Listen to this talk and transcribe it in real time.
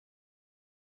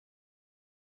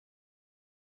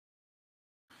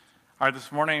All right,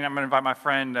 this morning I'm going to invite my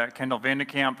friend Kendall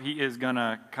Vandekamp. He is going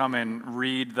to come and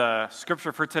read the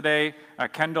scripture for today.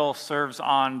 Kendall serves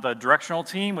on the directional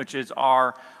team, which is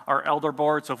our elder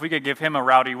board. So if we could give him a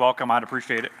rowdy welcome, I'd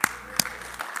appreciate it.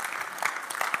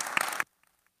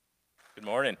 Good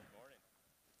morning.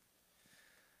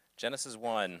 Genesis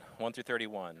 1 through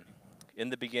 31. In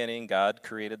the beginning, God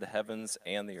created the heavens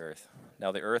and the earth.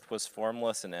 Now the earth was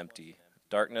formless and empty.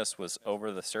 Darkness was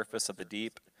over the surface of the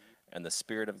deep, and the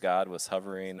Spirit of God was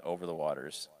hovering over the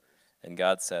waters. And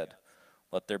God said,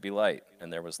 "Let there be light,"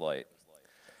 and there was light.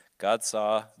 God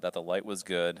saw that the light was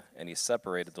good, and he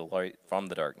separated the light from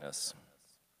the darkness.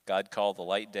 God called the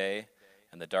light day,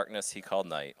 and the darkness he called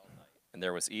night. And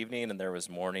there was evening, and there was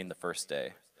morning the first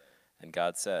day. And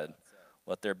God said,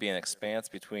 "Let there be an expanse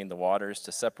between the waters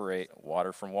to separate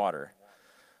water from water."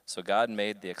 So God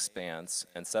made the expanse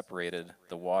and separated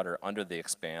the water under the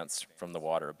expanse from the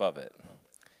water above it.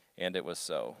 And it was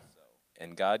so.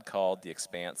 And God called the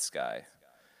expanse sky.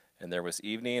 And there was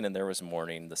evening and there was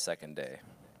morning the second day.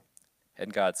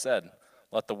 And God said,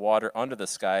 "Let the water under the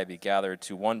sky be gathered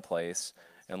to one place,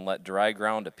 and let dry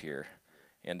ground appear."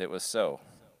 And it was so.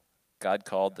 God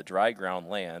called the dry ground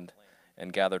land,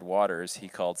 and gathered waters he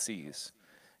called seas.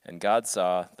 And God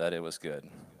saw that it was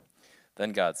good.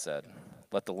 Then God said,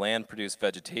 "Let the land produce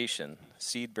vegetation,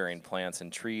 seed-bearing plants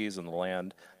and trees on the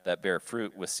land that bear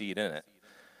fruit with seed in it,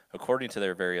 according to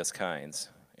their various kinds."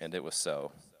 And it was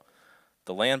so.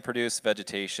 The land produced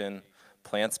vegetation,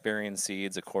 plants bearing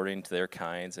seeds according to their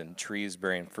kinds, and trees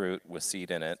bearing fruit with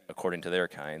seed in it according to their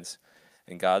kinds.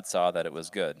 And God saw that it was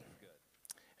good.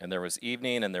 And there was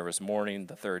evening and there was morning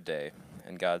the third day.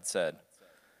 And God said,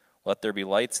 "Let there be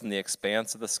lights in the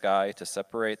expanse of the sky to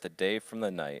separate the day from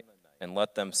the night, and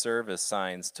let them serve as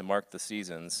signs to mark the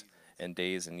seasons and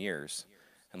days and years.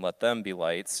 And let them be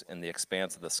lights in the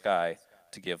expanse of the sky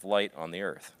to give light on the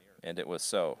earth." And it was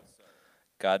so.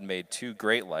 God made two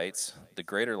great lights, the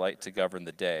greater light to govern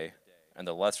the day, and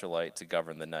the lesser light to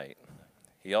govern the night.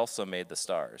 He also made the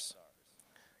stars.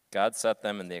 God set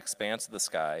them in the expanse of the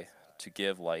sky to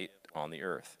give light on the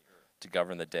earth, to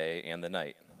govern the day and the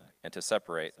night, and to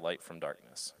separate light from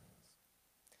darkness.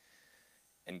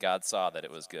 And God saw that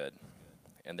it was good.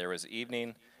 And there was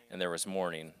evening and there was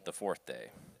morning the fourth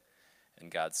day. And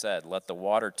God said, "Let the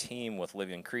water teem with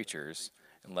living creatures,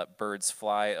 and let birds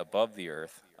fly above the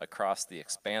earth across the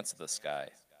expanse of the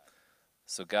sky."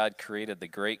 So God created the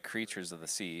great creatures of the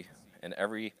sea, and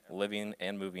every living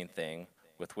and moving thing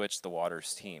with which the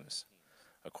waters teems,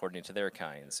 according to their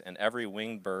kinds, and every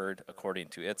winged bird according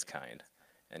to its kind.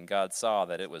 And God saw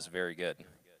that it was very good.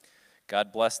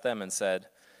 God blessed them and said,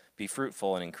 "Be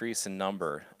fruitful and increase in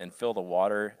number, and fill the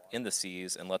water in the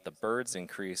seas, and let the birds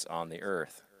increase on the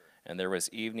earth." And there was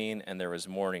evening and there was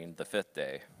morning the fifth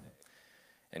day.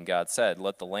 And God said,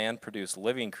 "Let the land produce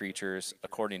living creatures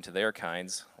according to their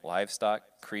kinds,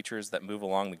 livestock, creatures that move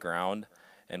along the ground,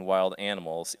 and wild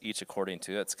animals, each according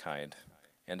to its kind."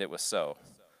 And it was so.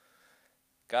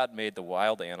 God made the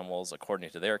wild animals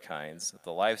according to their kinds,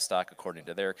 the livestock according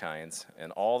to their kinds,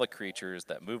 and all the creatures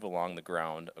that move along the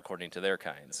ground according to their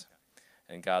kinds.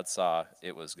 And God saw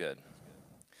it was good.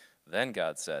 Then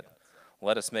God said,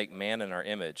 "Let us make man in our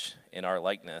image, in our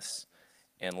likeness,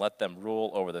 and let them rule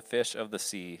over the fish of the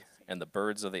sea and the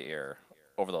birds of the air,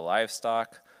 over the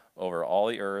livestock, over all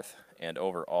the earth, and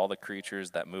over all the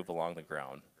creatures that move along the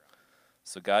ground."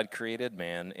 So God created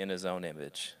man in his own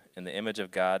image. In the image of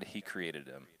God he created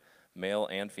him. Male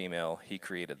and female he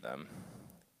created them.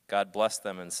 God blessed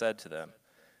them and said to them,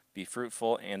 "Be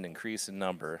fruitful and increase in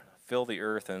number, fill the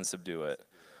earth and subdue it.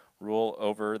 Rule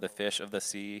over the fish of the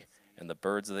sea and the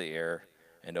birds of the air,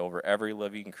 and over every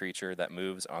living creature that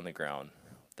moves on the ground."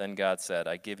 Then God said,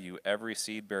 "I give you every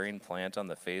seed-bearing plant on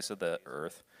the face of the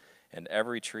earth, and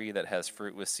every tree that has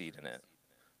fruit with seed in it.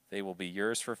 They will be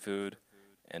yours for food,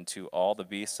 and to all the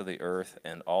beasts of the earth,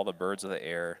 and all the birds of the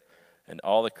air, and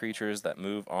all the creatures that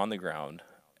move on the ground,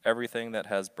 everything that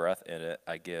has breath in it,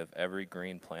 I give every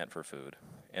green plant for food."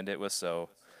 And it was so.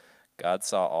 God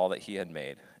saw all that he had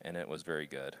made, and it was very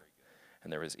good.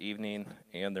 And there was evening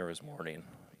and there was morning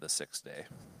the sixth day.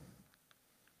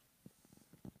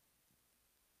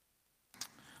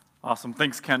 Awesome.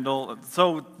 Thanks, Kendall.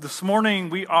 So this morning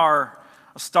we are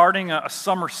starting a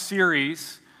summer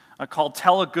series called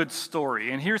Tell a Good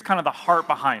Story. And here's kind of the heart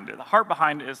behind it. The heart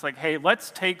behind it is like, hey, let's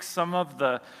take some of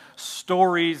the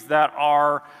stories that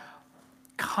are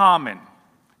common.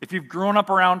 If you've grown up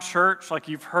around church, like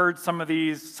you've heard some of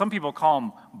these, some people call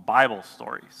them Bible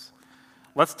stories.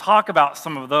 Let's talk about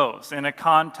some of those in a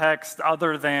context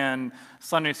other than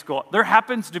Sunday school. There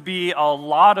happens to be a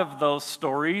lot of those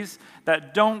stories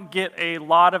that don't get a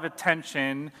lot of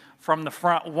attention from the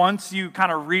front once you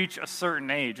kind of reach a certain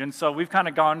age. And so we've kind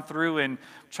of gone through and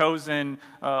chosen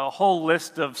a whole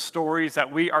list of stories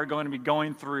that we are going to be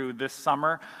going through this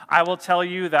summer. I will tell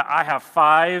you that I have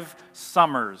 5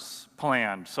 summers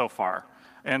planned so far.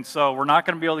 And so we're not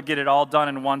going to be able to get it all done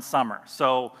in one summer.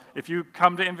 So if you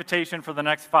come to Invitation for the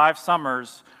next 5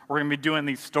 summers, we're going to be doing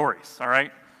these stories, all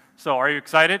right? So are you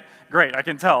excited? Great, I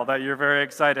can tell that you're very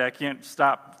excited. I can't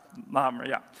stop.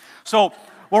 Yeah. So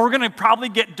what we're going to probably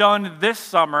get done this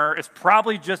summer is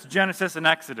probably just Genesis and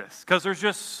Exodus, because there's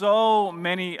just so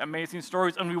many amazing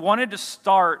stories, and we wanted to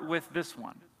start with this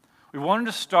one. We wanted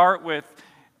to start with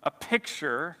a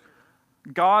picture,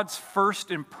 God's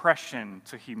first impression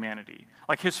to humanity,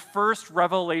 like his first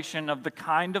revelation of the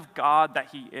kind of God that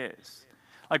he is.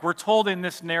 Like we're told in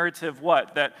this narrative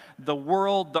what? That the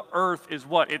world, the earth is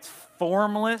what? It's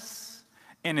formless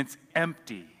and it's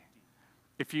empty.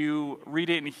 If you read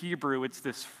it in Hebrew, it's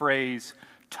this phrase,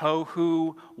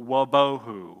 tohu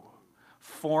wabohu,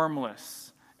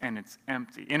 formless and it's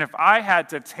empty. And if I had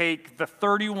to take the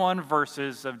 31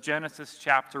 verses of Genesis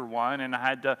chapter 1 and I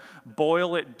had to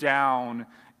boil it down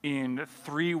in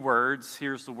 3 words,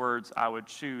 here's the words I would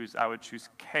choose. I would choose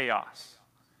chaos.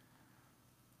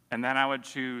 And then I would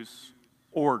choose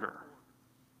order.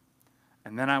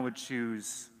 And then I would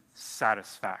choose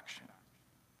satisfaction.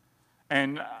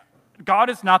 And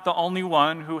God is not the only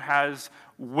one who has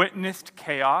witnessed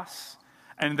chaos,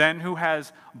 and then who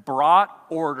has brought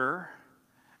order,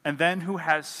 and then who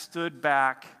has stood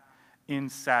back in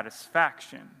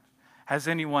satisfaction. Has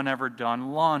anyone ever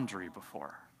done laundry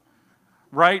before?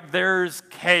 Right? There's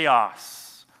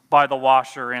chaos by the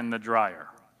washer and the dryer,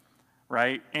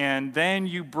 right? And then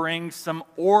you bring some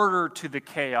order to the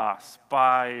chaos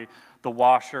by the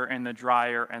washer and the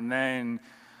dryer, and then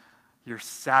you're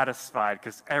satisfied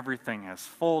because everything has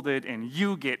folded and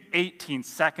you get 18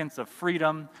 seconds of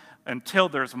freedom until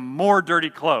there's more dirty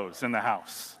clothes in the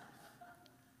house.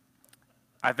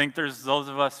 I think there's those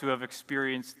of us who have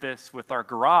experienced this with our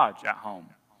garage at home.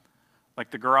 Like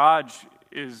the garage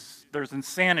there's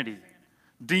insanity.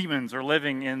 Demons are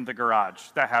living in the garage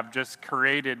that have just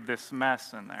created this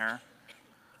mess in there.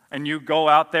 And you go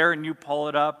out there and you pull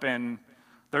it up and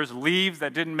there's leaves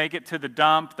that didn't make it to the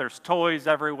dump. There's toys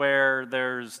everywhere.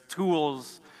 There's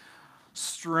tools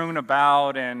strewn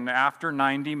about. And after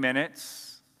 90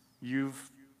 minutes, you've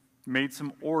made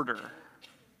some order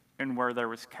in where there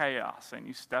was chaos. And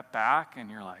you step back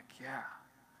and you're like, yeah,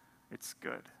 it's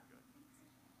good.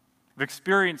 We've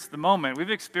experienced the moment.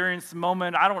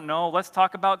 I don't know, let's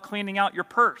talk about cleaning out your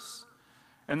purse.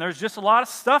 And there's just a lot of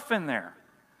stuff in there.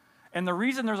 And the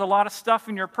reason there's a lot of stuff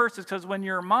in your purse is because when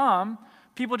you're a mom,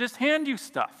 people just hand you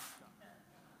stuff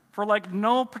for like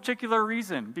no particular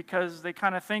reason because they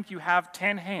kind of think you have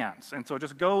 10 hands. And so it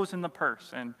just goes in the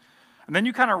purse. And then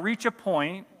you kind of reach a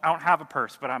point. I don't have a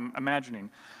purse, but I'm imagining.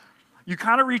 You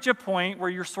kind of reach a point where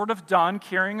you're sort of done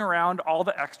carrying around all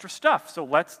the extra stuff. So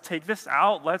let's take this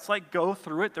out. Let's like go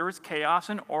through it. There was chaos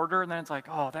and order. And then it's like,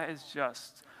 oh, that is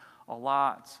just a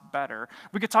lot better.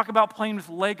 We could talk about playing with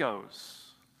Legos.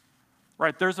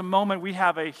 Right, there's a moment we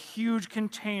have a huge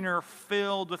container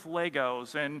filled with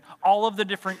Legos, and all of the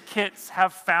different kits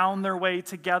have found their way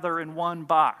together in one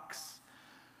box.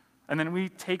 And then we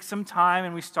take some time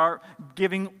and we start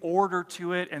giving order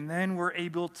to it, and then we're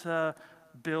able to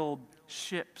build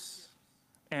ships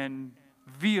and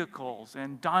vehicles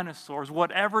and dinosaurs,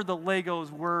 whatever the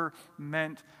Legos were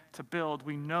meant to build.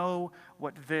 We know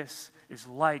what this is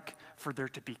like for there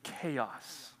to be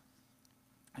chaos,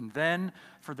 and then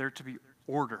for there to be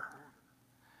order,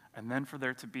 and then for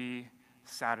there to be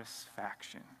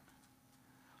satisfaction.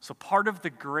 So part of the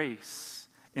grace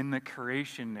in the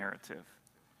creation narrative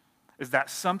is that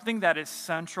something that is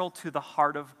central to the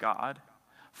heart of God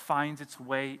finds its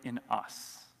way in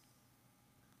us.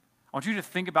 I want you to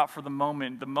think about for the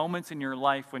moments in your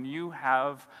life when you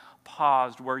have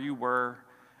paused where you were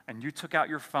and you took out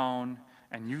your phone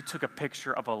and you took a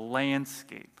picture of a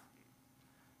landscape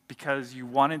because you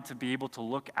wanted to be able to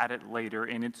look at it later,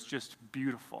 and it's just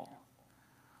beautiful.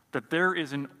 That there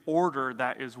is an order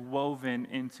that is woven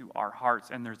into our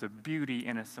hearts, and there's a beauty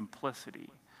and a simplicity.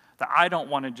 That I don't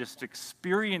want to just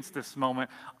experience this moment,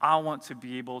 I want to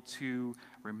be able to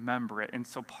remember it. And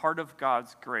so part of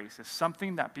God's grace is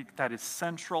something that is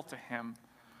central to him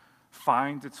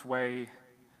finds its way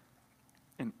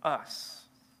in us.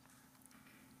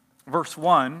 Verse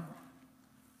 1,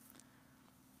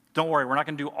 don't worry, we're not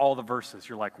going to do all the verses.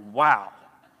 You're like, wow,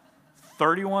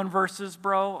 31 verses,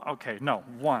 bro? Okay, no,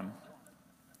 1.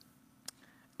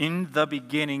 In the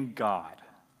beginning, God.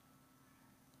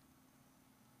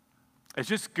 It's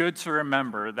just good to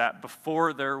remember that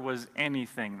before there was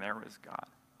anything, there was God.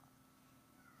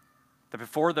 That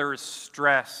before there is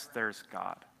stress, there's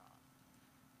God.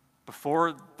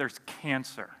 Before there's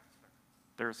cancer,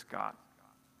 there's God.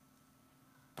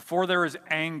 Before there is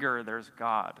anger, there's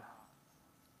God.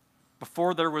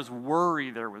 Before there was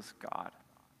worry, there was God.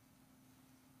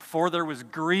 Before there was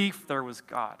grief, there was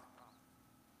God.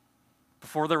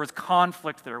 Before there was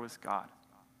conflict, there was God.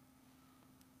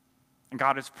 And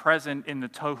God is present in the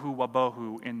tohu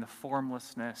wabohu, in the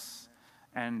formlessness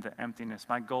and the emptiness.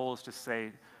 My goal is to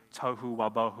say tohu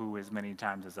wabohu as many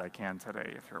times as I can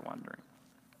today, if you're wondering.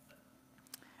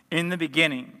 In the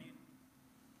beginning,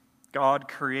 God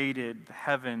created the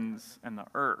heavens and the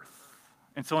earth.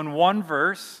 And so in one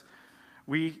verse,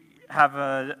 we have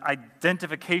an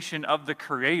identification of the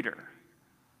Creator.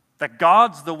 That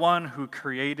God's the one who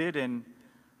created, and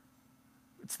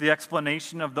it's the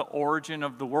explanation of the origin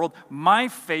of the world. My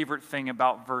favorite thing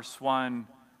about verse 1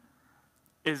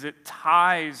 is it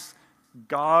ties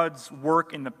God's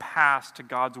work in the past to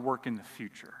God's work in the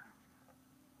future.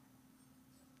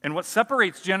 And what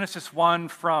separates Genesis 1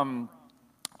 from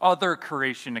other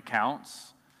creation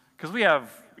accounts, because we have,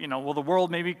 well, the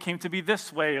world maybe came to be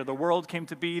this way, or the world came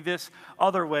to be this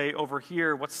other way over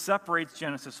here. What separates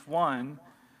Genesis 1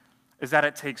 is that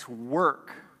it takes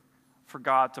work for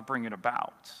God to bring it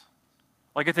about.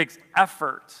 Like it takes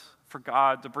effort for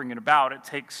God to bring it about. It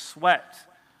takes sweat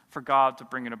for God to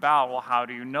bring it about. Well, how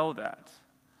do you know that?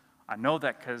 I know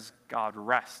that because God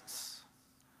rests.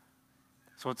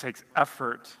 So it takes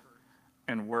effort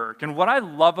and work. And what I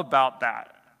love about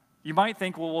that, you might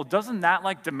think, well, doesn't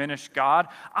that diminish God?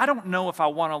 I don't know if I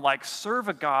want to serve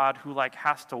a God who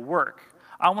has to work.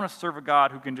 I want to serve a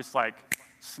God who can just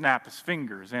snap his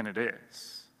fingers, and it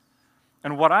is.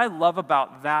 And what I love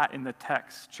about that in the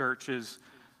text, church, is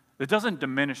it doesn't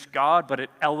diminish God, but it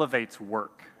elevates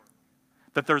work.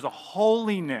 That there's a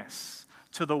holiness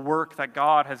to the work that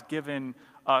God has given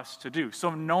us to do.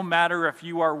 So no matter if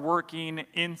you are working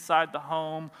inside the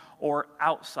home or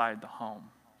outside the home,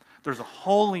 there's a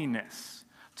holiness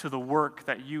to the work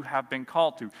that you have been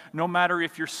called to. No matter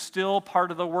if you're still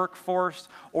part of the workforce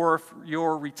or if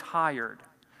you're retired,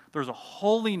 there's a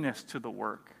holiness to the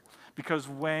work. Because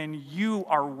when you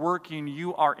are working,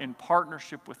 you are in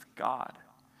partnership with God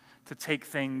to take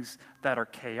things that are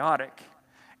chaotic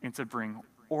and to bring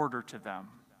order to them.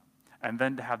 And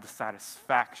then to have the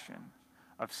satisfaction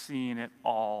of seeing it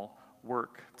all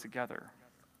work together.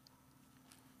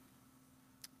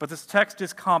 But this text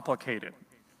is complicated.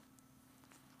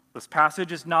 This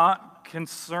passage is not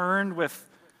concerned with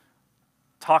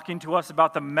talking to us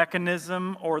about the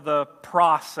mechanism or the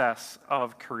process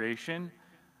of creation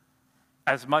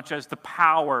as much as the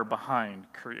power behind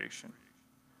creation.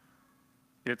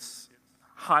 It's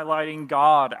highlighting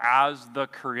God as the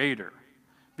creator.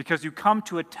 Because you come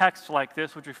to a text like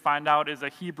this, which we find out is a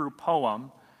Hebrew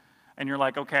poem, and you're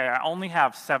like, okay, I only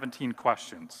have 17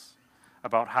 questions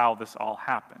about how this all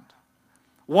happened.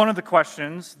 One of the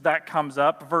questions that comes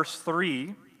up, verse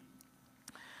 3,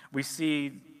 we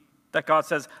see that God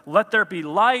says, "Let there be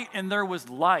light," and there was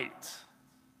light.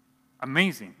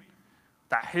 Amazing.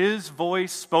 That his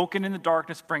voice spoken in the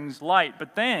darkness brings light.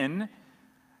 But then,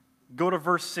 go to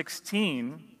verse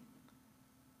 16,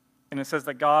 and it says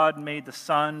that God made the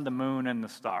sun, the moon, and the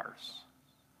stars.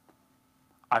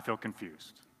 I feel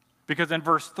confused. Because in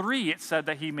verse 3, it said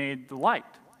that he made the light.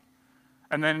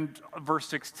 And then verse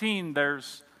 16,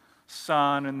 there's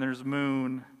sun, and there's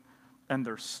moon, and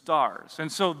there's stars. And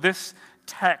so this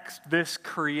text, this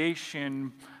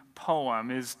creation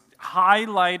poem, is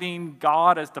highlighting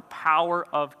God as the power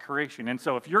of creation. And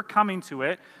so if you're coming to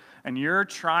it, and you're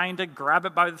trying to grab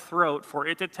it by the throat for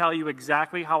it to tell you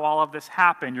exactly how all of this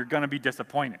happened, you're going to be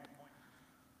disappointed.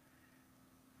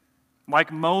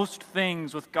 Like most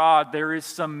things with God, there is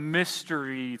some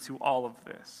mystery to all of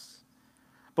this.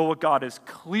 But what God is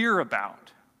clear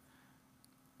about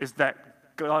is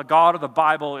that God of the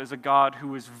Bible is a God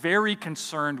who is very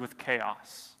concerned with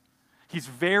chaos. He's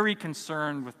very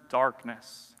concerned with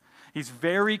darkness. He's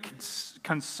very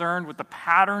concerned with the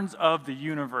patterns of the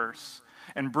universe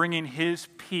and bringing his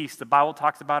peace. The Bible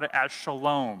talks about it as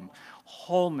shalom,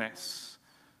 wholeness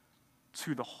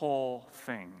to the whole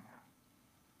thing.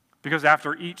 Because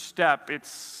after each step,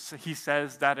 he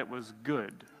says that it was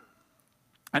good.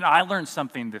 And I learned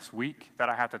something this week that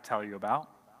I have to tell you about.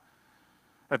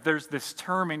 That there's this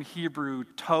term in Hebrew,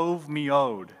 tov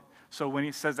miod. So when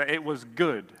he says that it was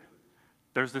good,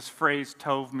 there's this phrase,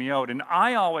 tov miod. And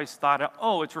I always thought,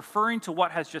 it's referring to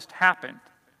what has just happened.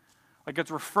 Like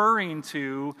it's referring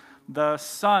to the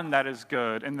sun that is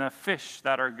good and the fish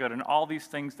that are good and all these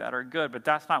things that are good. But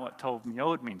that's not what Tov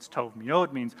Meod means. Tov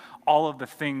Meod means all of the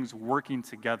things working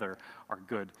together are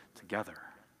good together.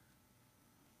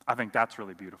 I think that's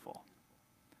really beautiful.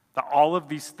 That all of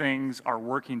these things are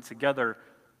working together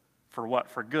for what?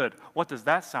 For good. What does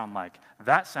that sound like?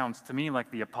 That sounds to me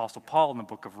like the Apostle Paul in the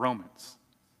book of Romans.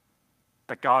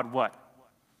 That God what?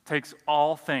 Takes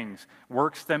all things,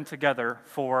 works them together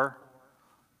for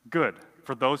good,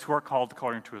 for those who are called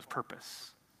according to his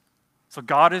purpose. So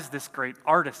God is this great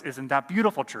artist. Isn't that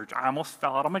beautiful, church? I almost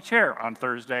fell out of my chair on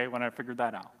Thursday when I figured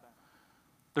that out.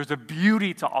 There's a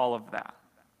beauty to all of that.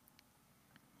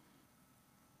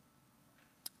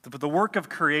 But the work of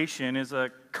creation is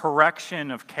a correction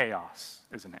of chaos,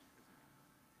 isn't it?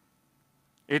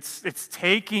 It's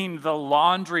taking the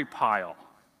laundry pile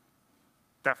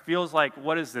that feels like,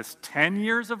 what is this, 10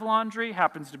 years of laundry?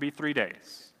 Happens to be 3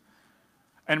 days.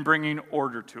 And bringing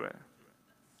order to it.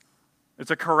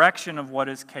 It's a correction of what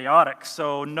is chaotic.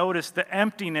 So notice the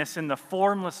emptiness and the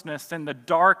formlessness and the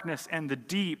darkness and the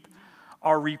deep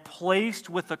are replaced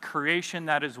with a creation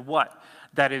that is what?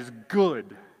 That is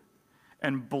good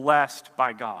and blessed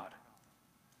by God.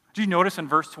 Do you notice in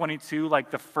verse 22, like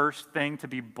the first thing to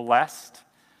be blessed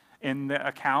in the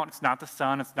account? It's not the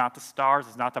sun, it's not the stars,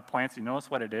 it's not the plants. You notice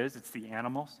what it is? It's the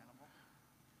animals.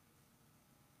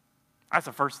 That's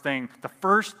the first thing. The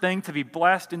first thing to be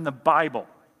blessed in the Bible.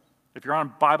 If you're on a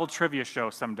Bible trivia show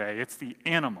someday, it's the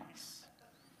animals.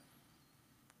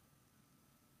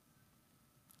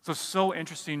 So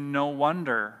interesting. No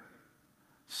wonder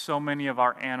so many of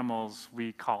our animals,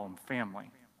 we call them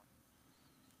family.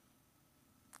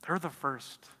 They're the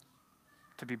first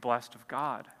to be blessed of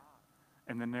God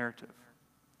in the narrative.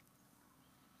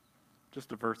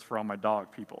 Just a verse for all my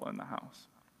dog people in the house.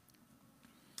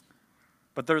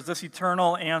 But there's this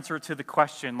eternal answer to the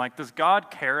question, like, does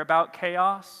God care about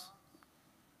chaos?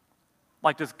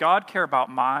 Like, does God care about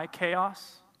my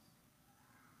chaos?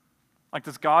 Like,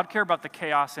 does God care about the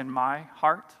chaos in my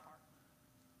heart?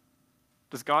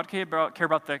 Does God care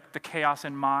about the chaos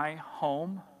in my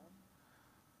home?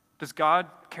 Does God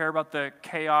care about the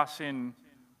chaos in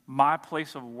my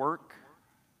place of work?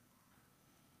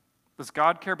 Does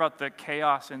God care about the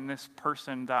chaos in this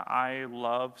person that I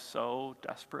love so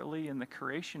desperately? In the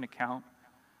creation account,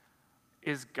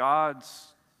 is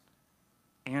God's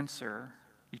answer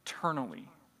eternally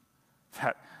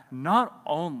that not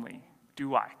only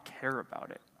do I care about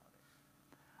it,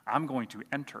 I'm going to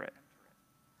enter it.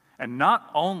 And not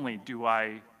only do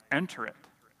I enter it,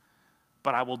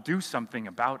 but I will do something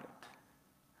about it.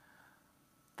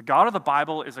 The God of the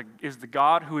Bible is the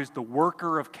God who is the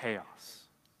worker of chaos.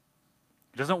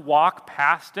 He doesn't walk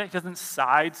past it. He doesn't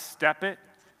sidestep it.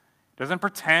 He doesn't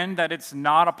pretend that it's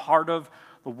not a part of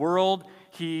the world.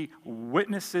 He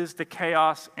witnesses the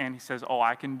chaos and he says, oh,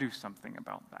 I can do something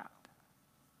about that.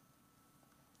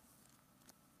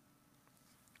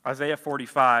 Isaiah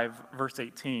 45, verse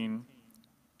 18.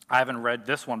 I haven't read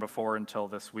this one before until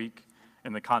this week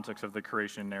in the context of the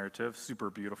creation narrative. Super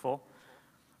beautiful.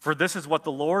 For this is what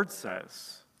the Lord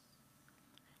says.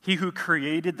 He who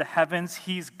created the heavens,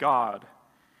 he's God.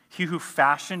 He who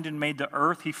fashioned and made the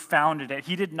earth, he founded it.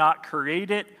 He did not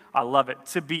create it, I love it,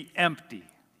 to be empty,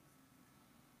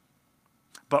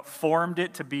 but formed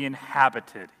it to be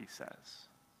inhabited, he says.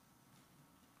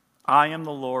 I am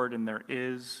the Lord and there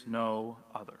is no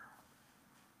other.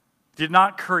 He did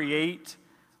not create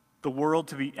the world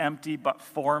to be empty, but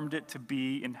formed it to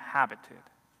be inhabited.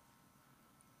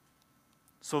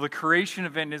 So the creation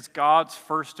event is God's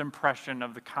first impression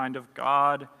of the kind of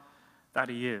God that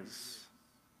he is.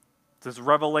 This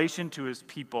revelation to his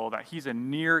people that he's a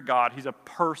near God, he's a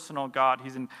personal God,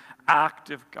 he's an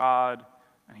active God,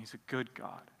 and he's a good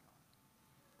God.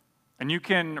 And you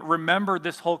can remember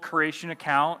this whole creation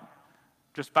account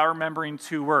just by remembering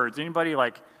 2 words. Anybody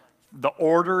like the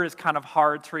order is kind of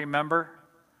hard to remember?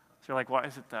 So you're like, what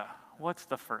is it what's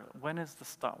the first, when is the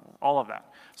stuff? All of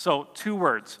that. So 2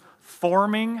 words,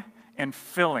 forming and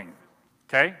filling,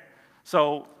 okay?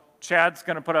 So Chad's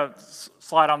going to put a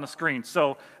slide on the screen.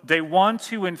 So day 1,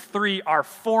 2, and 3 are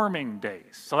forming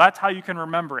days. So that's how you can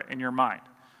remember it in your mind.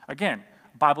 Again,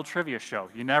 Bible trivia show.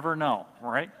 You never know,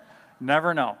 right?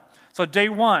 Never know. So day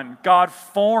 1, God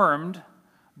formed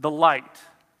the light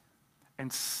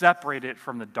and separated it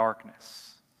from the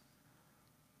darkness.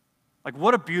 Like,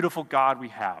 what a beautiful God we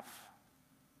have,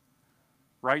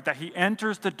 right? That he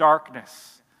enters the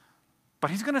darkness,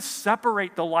 but he's going to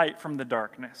separate the light from the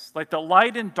darkness. Like, the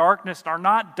light and darkness are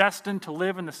not destined to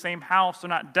live in the same house. They're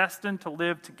not destined to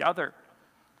live together.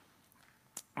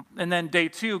 And then day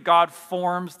 2, God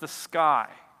forms the sky.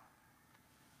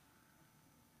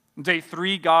 Day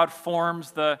 3, God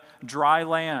forms the dry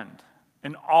land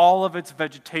and all of its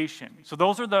vegetation. So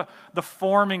those are the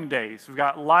forming days. We've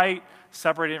got light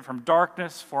separating it from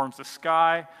darkness, forms the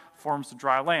sky, forms the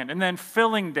dry land. And then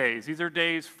filling days. These are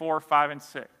days 4, 5, and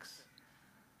 6.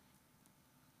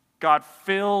 God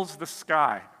fills the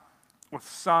sky with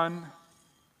sun,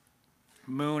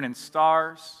 moon, and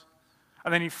stars.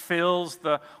 And then he fills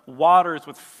the waters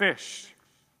with fish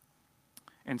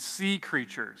and sea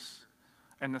creatures,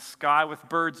 and the sky with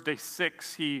birds. Day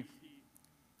 6, he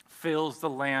fills the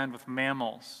land with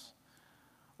mammals,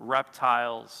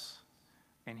 reptiles,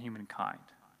 and humankind.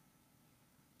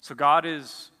 So God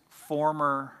is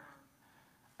former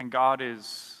and God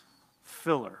is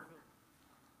filler.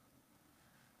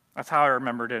 That's how I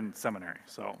remembered it in seminary,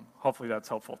 so hopefully that's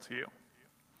helpful to you.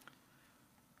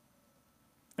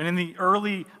 And in the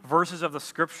early verses of the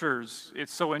scriptures,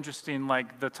 it's so interesting,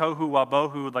 like the tohu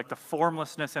wabohu, like the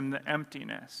formlessness and the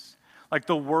emptiness. Like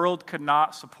the world could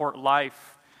not support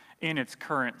life in its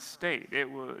current state.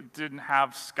 It didn't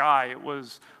have sky. It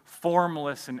was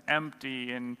formless and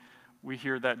empty, and we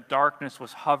hear that darkness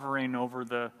was hovering over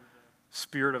the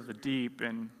spirit of the deep.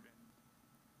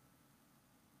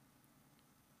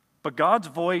 But God's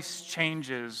voice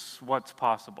changes what's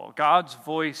possible. God's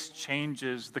voice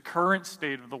changes the current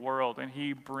state of the world, and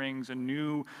he brings a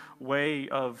new way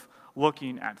of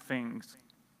looking at things.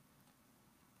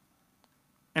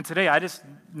 And today, I just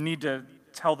need to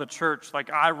tell the church,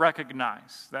 like, I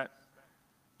recognize that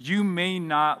you may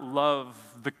not love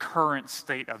the current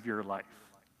state of your life.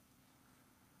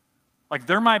 Like,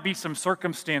 there might be some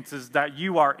circumstances that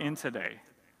you are in today,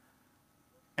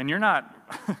 and you're not,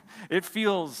 it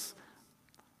feels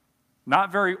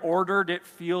not very ordered, it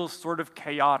feels sort of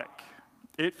chaotic.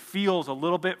 It feels a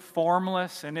little bit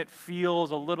formless, and it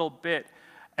feels a little bit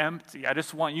empty. I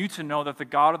just want you to know that the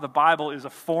God of the Bible is a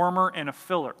former and a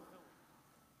filler.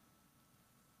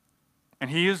 And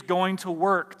he is going to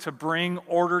work to bring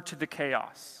order to the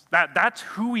chaos. That's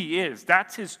who he is.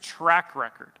 That's his track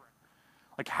record.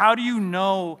 Like, how do you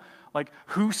know, like,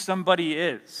 who somebody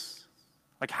is?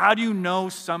 Like, how do you know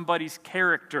somebody's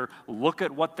character? Look at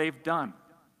what they've done.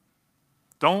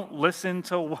 Don't listen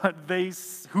to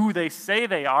who they say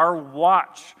they are.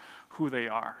 Watch who they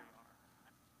are.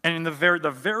 And in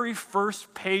the very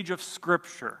first page of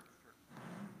Scripture,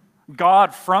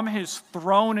 God, from his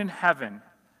throne in heaven,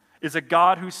 is a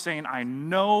God who's saying, I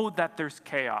know that there's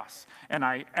chaos, and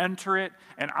I enter it,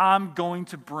 and I'm going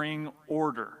to bring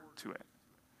order to it.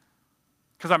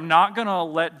 Because I'm not going to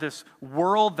let this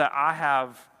world that I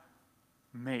have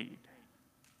made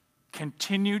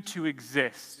continue to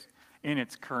exist in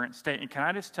its current state. And can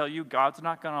I just tell you, God's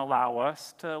not going to allow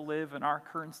us to live in our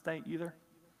current state either?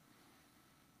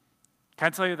 Can I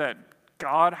tell you that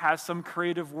God has some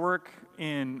creative work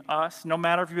in us? No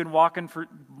matter if you've been walking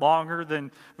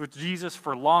with Jesus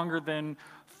for longer than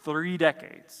 3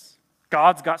 decades.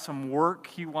 God's got some work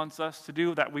he wants us to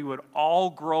do, that we would all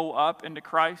grow up into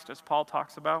Christ, as Paul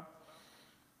talks about.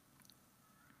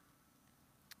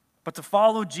 But to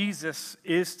follow Jesus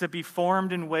is to be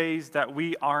formed in ways that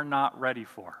we are not ready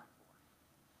for.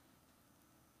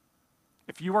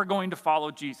 If you are going to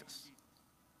follow Jesus,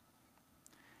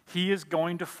 he is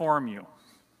going to form you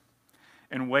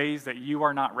in ways that you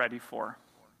are not ready for.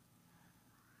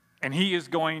 And he is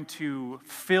going to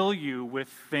fill you with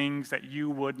things that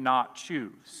you would not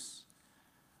choose.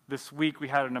 This week we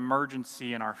had an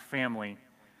emergency in our family,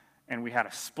 and we had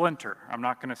a splinter. I'm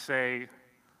not going to say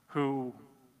whose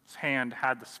hand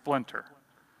had the splinter.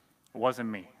 It wasn't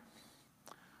me,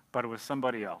 but it was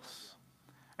somebody else.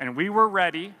 And we were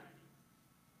ready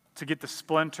to get the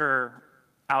splinter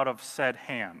out of said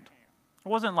hand. It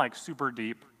wasn't like super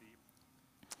deep.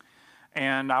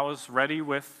 And I was ready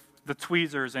with the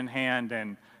tweezers in hand,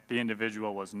 and the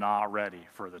individual was not ready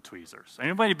for the tweezers.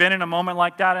 Anybody been in a moment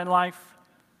like that in life?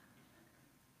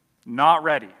 Not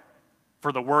ready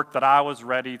for the work that I was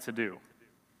ready to do.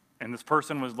 And this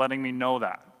person was letting me know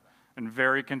that in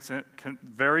very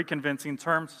convincing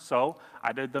terms. So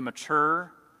I did the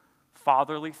mature,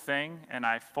 fatherly thing, and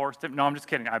I forced him. No, I'm just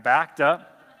kidding. I backed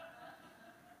up.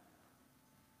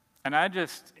 And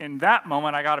in that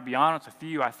moment, I got to be honest with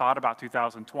you, I thought about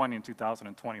 2020 and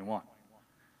 2021.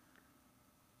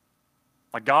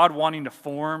 Like God wanting to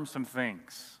form some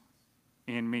things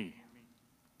in me.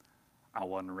 I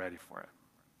wasn't ready for it.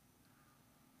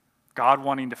 God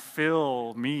wanting to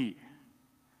fill me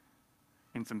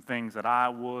in some things that I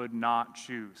would not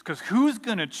choose. Because who's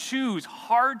going to choose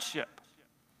hardship?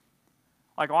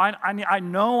 Like, well, I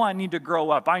know I need to grow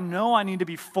up. I know I need to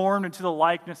be formed into the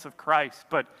likeness of Christ,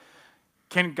 but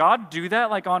can God do that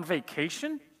like on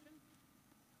vacation?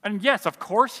 And yes, of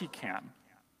course he can.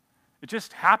 It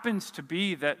just happens to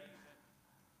be that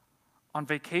on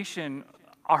vacation,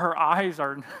 our eyes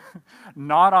are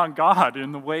not on God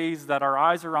in the ways that our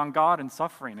eyes are on God in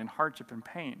suffering and hardship and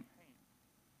pain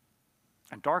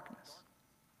and darkness.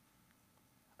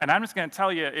 And I'm just going to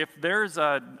tell you, if there's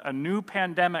a new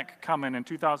pandemic coming in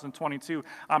 2022,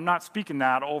 I'm not speaking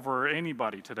that over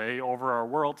anybody today, over our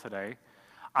world today.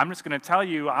 I'm just going to tell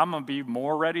you, I'm going to be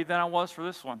more ready than I was for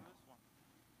this one.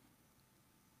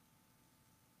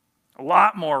 A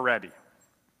lot more ready.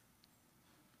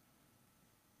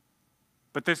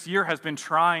 But this year has been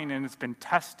trying and it's been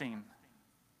testing.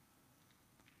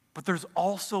 But there's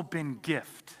also been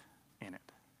gift in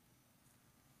it.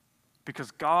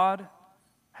 Because God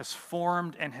has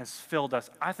formed and has filled us.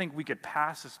 I think we could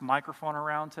pass this microphone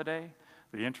around today.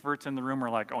 The introverts in the room are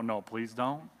like, oh no, please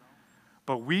don't.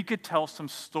 But we could tell some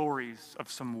stories of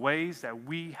some ways that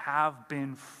we have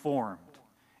been formed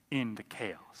in the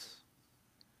chaos.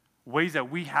 Ways that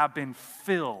we have been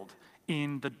filled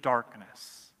in the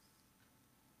darkness.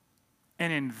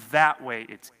 And in that way,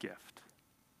 it's gift.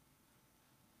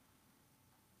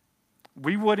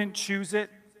 We wouldn't choose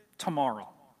it tomorrow.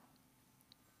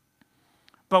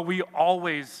 But we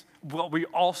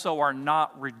also are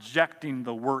not rejecting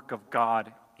the work of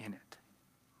God in it.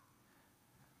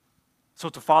 So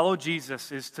to follow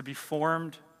Jesus is to be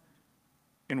formed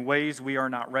in ways we are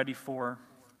not ready for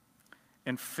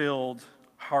and filled,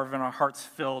 having our hearts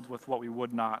filled with what we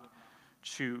would not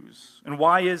choose. And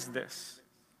why is this?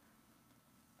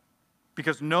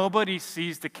 Because nobody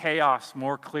sees the chaos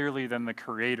more clearly than the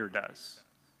Creator does.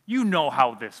 You know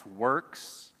how this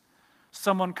works.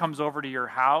 Someone comes over to your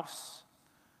house,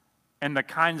 and the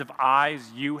kinds of eyes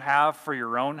you have for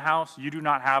your own house, you do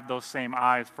not have those same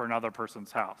eyes for another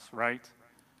person's house, right?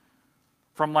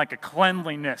 From like a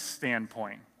cleanliness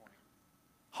standpoint.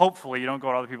 Hopefully you don't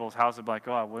go to other people's houses and be like,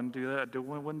 oh, I wouldn't do that.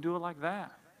 Wouldn't do it like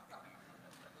that.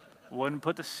 Wouldn't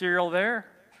put the cereal there.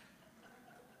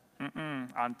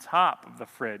 On top of the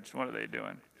fridge. What are they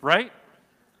doing? Right?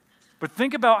 But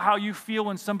think about how you feel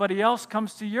when somebody else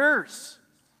comes to yours.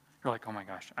 You're like, oh my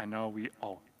gosh, I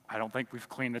don't think we've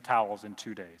cleaned the towels in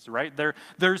 2 days, right?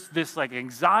 There's this like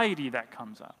anxiety that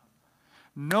comes up.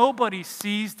 Nobody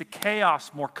sees the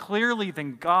chaos more clearly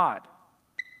than God.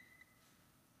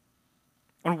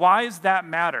 And why does that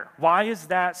matter? Why is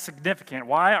that significant?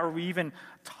 Why are we even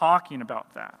talking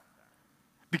about that?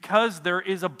 Because there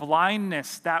is a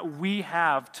blindness that we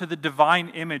have to the divine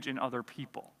image in other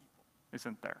people,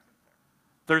 isn't there?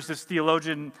 There's this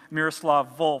theologian,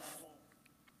 Miroslav Volf,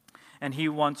 and he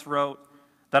once wrote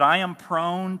that I am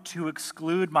prone to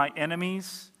exclude my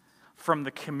enemies from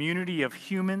the community of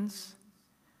humans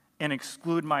and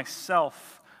exclude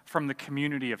myself from the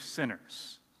community of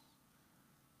sinners.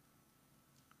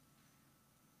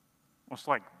 Let's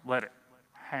let it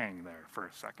hang there for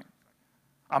a second.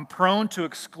 I'm prone to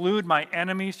exclude my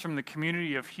enemies from the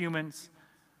community of humans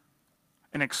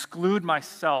and exclude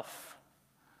myself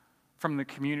from the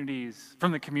community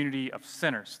of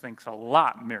sinners. Thanks a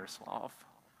lot, Miroslav.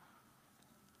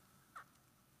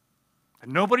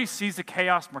 And nobody sees the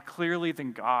chaos more clearly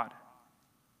than God.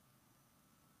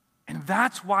 And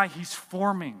that's why he's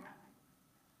forming.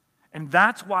 And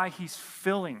that's why he's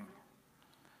filling.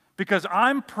 Because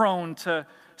I'm prone to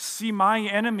see my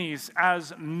enemies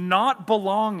as not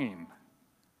belonging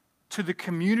to the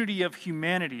community of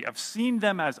humanity, of seeing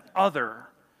them as other.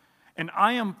 And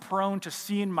I am prone to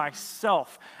seeing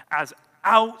myself as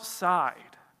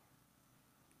outside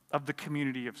of the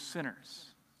community of sinners.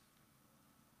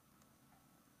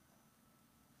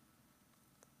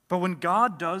 But when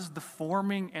God does the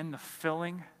forming and the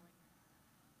filling,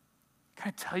 can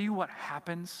I tell you what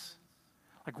happens?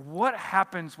 Like what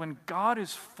happens when God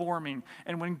is forming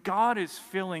and when God is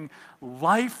filling,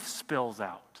 life spills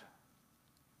out.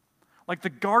 Like the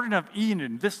Garden of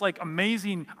Eden, this like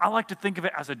amazing, I like to think of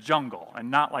it as a jungle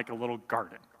and not like a little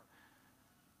garden.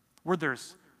 Where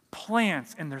there's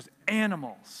plants and there's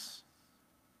animals.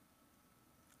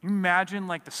 You imagine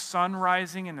like the sun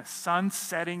rising and the sun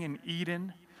setting in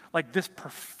Eden, like this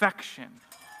perfection.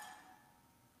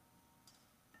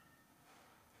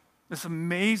 This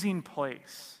amazing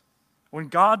place. When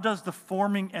God does the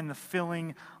forming and the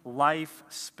filling, life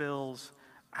spills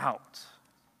out.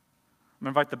 I'm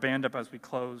going to invite the band up as we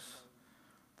close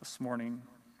this morning.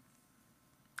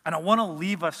 And I want to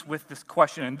leave us with this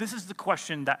question, and this is the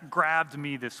question that grabbed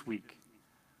me this week,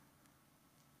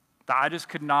 that I just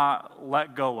could not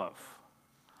let go of.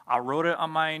 I wrote it on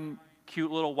my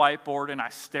cute little whiteboard, and I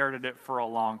stared at it for a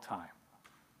long time.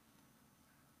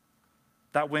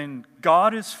 That when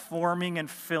God is forming and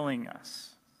filling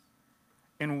us,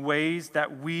 in ways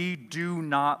that we do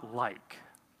not like.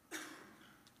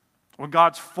 When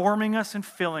God's forming us and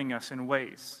filling us in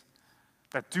ways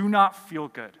that do not feel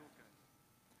good,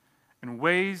 in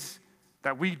ways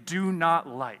that we do not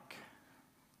like,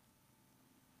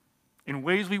 in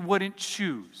ways we wouldn't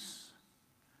choose,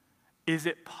 is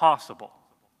it possible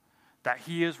that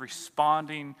he is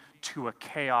responding to a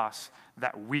chaos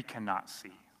that we cannot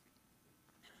see?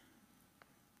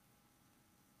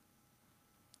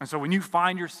 And so when you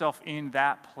find yourself in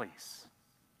that place,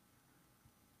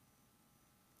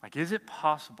 like, is it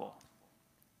possible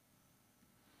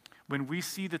when we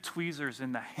see the tweezers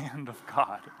in the hand of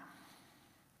God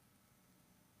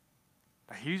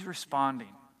that he's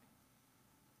responding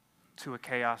to a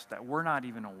chaos that we're not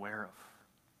even aware of?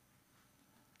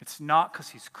 It's not because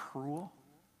he's cruel.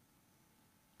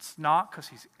 It's not because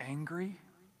he's angry.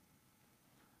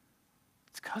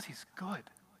 It's because he's good.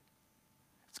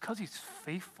 It's because he's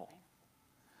faithful.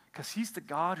 Because he's the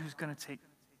God who's going to take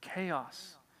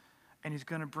chaos and he's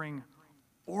going to bring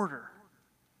order.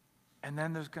 And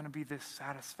then there's going to be this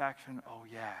satisfaction. Oh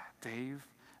yeah, Dave,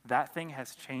 that thing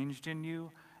has changed in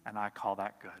you, and I call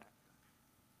that good.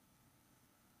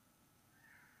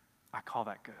 I call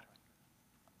that good.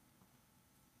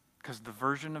 Because the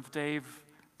version of Dave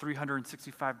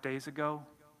 365 days ago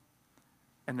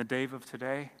and the Dave of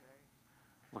today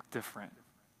look different.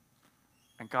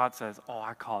 And God says, oh,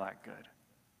 I call that good.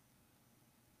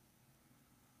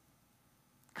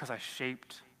 Because I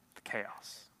shaped the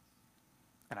chaos.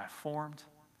 And I formed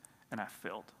and I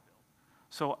filled.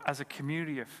 So as a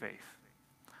community of faith,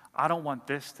 I don't want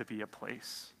this to be a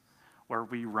place where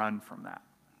we run from that.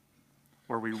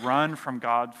 Where we run from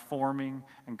God forming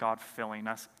and God filling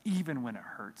us, even when it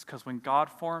hurts. Because when God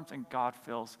forms and God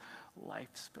fills, life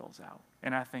spills out.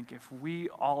 And I think if we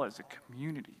all as a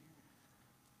community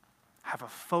have a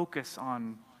focus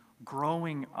on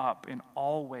growing up in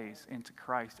all ways into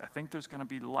Christ, I think there's going to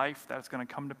be life that's going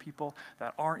to come to people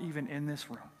that aren't even in this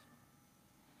room.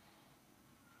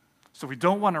 So we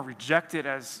don't want to reject it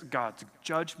as God's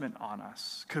judgment on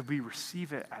us. Could we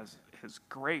receive it as his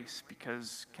grace?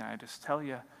 Because, can I just tell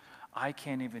you, I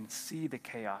can't even see the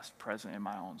chaos present in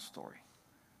my own story.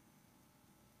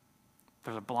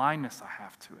 There's a blindness I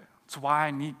have to it. It's why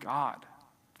I need God.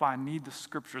 It's why I need the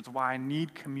scripture. It's why I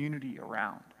need community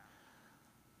around.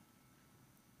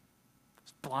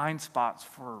 There's blind spots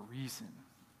for a reason.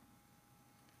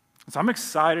 So I'm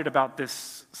excited about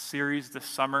this series this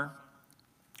summer.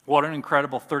 What an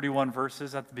incredible 31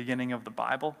 verses at the beginning of the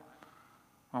Bible.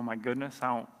 Oh my goodness,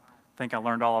 I don't think I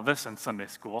learned all of this in Sunday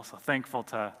school, so thankful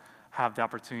to have the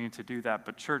opportunity to do that.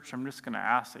 But church, I'm just going to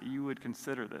ask that you would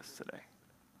consider this today.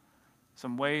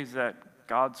 Some ways that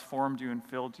God's formed you and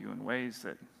filled you in ways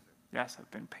that, yes, have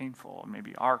been painful and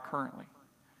maybe are currently.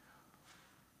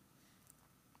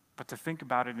 But to think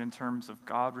about it in terms of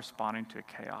God responding to a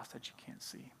chaos that you can't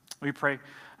see. We pray,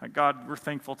 God, we're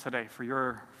thankful today for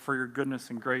your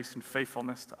goodness and grace and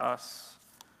faithfulness to us.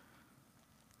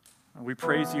 We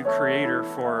praise you, Creator,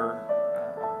 for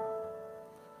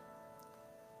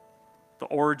the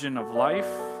origin of life.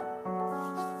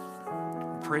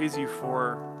 We praise you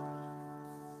for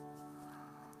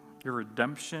your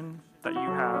redemption that you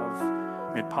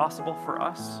have made possible for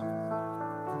us.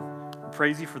 We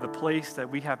praise you for the place that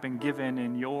we have been given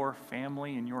in your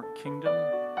family, in your kingdom.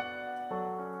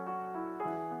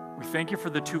 We thank you for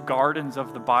the two gardens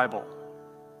of the Bible.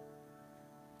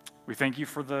 We thank you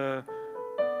for the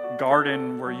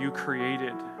garden where you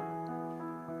created.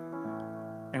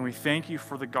 And we thank you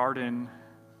for the garden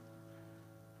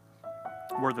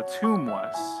where the tomb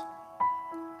was,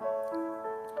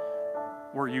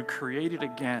 where you created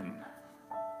again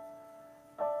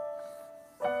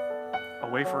a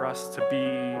way for us to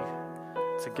be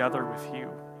together with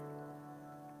you.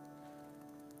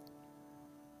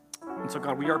 And so,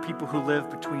 God, we are people who live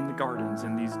between the gardens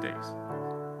in these days.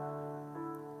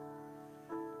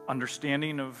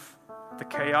 Understanding of the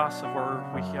chaos of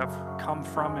where we have come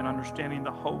from and understanding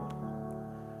the hope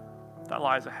that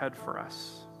lies ahead for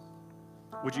us.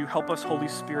 Would you help us, Holy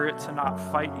Spirit, to not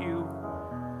fight you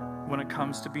when it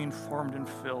comes to being formed and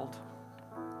filled?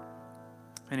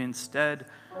 And instead,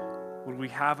 would we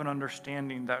have an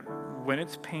understanding that when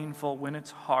it's painful, when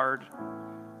it's hard,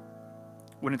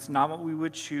 when it's not what we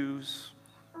would choose,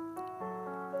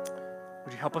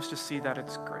 would you help us to see that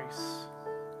it's grace?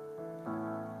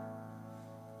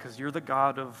 Because you're the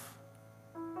God of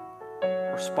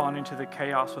responding to the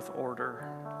chaos with order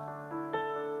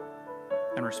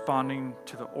and responding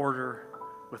to the order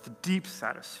with deep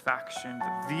satisfaction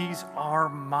that these are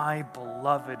my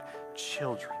beloved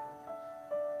children.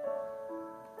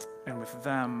 And with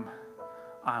them,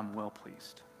 I'm well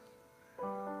pleased.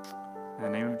 In the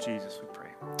name of Jesus, we pray.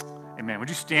 Amen. Would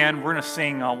you stand? We're going to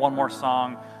sing one more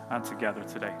song together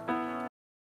today.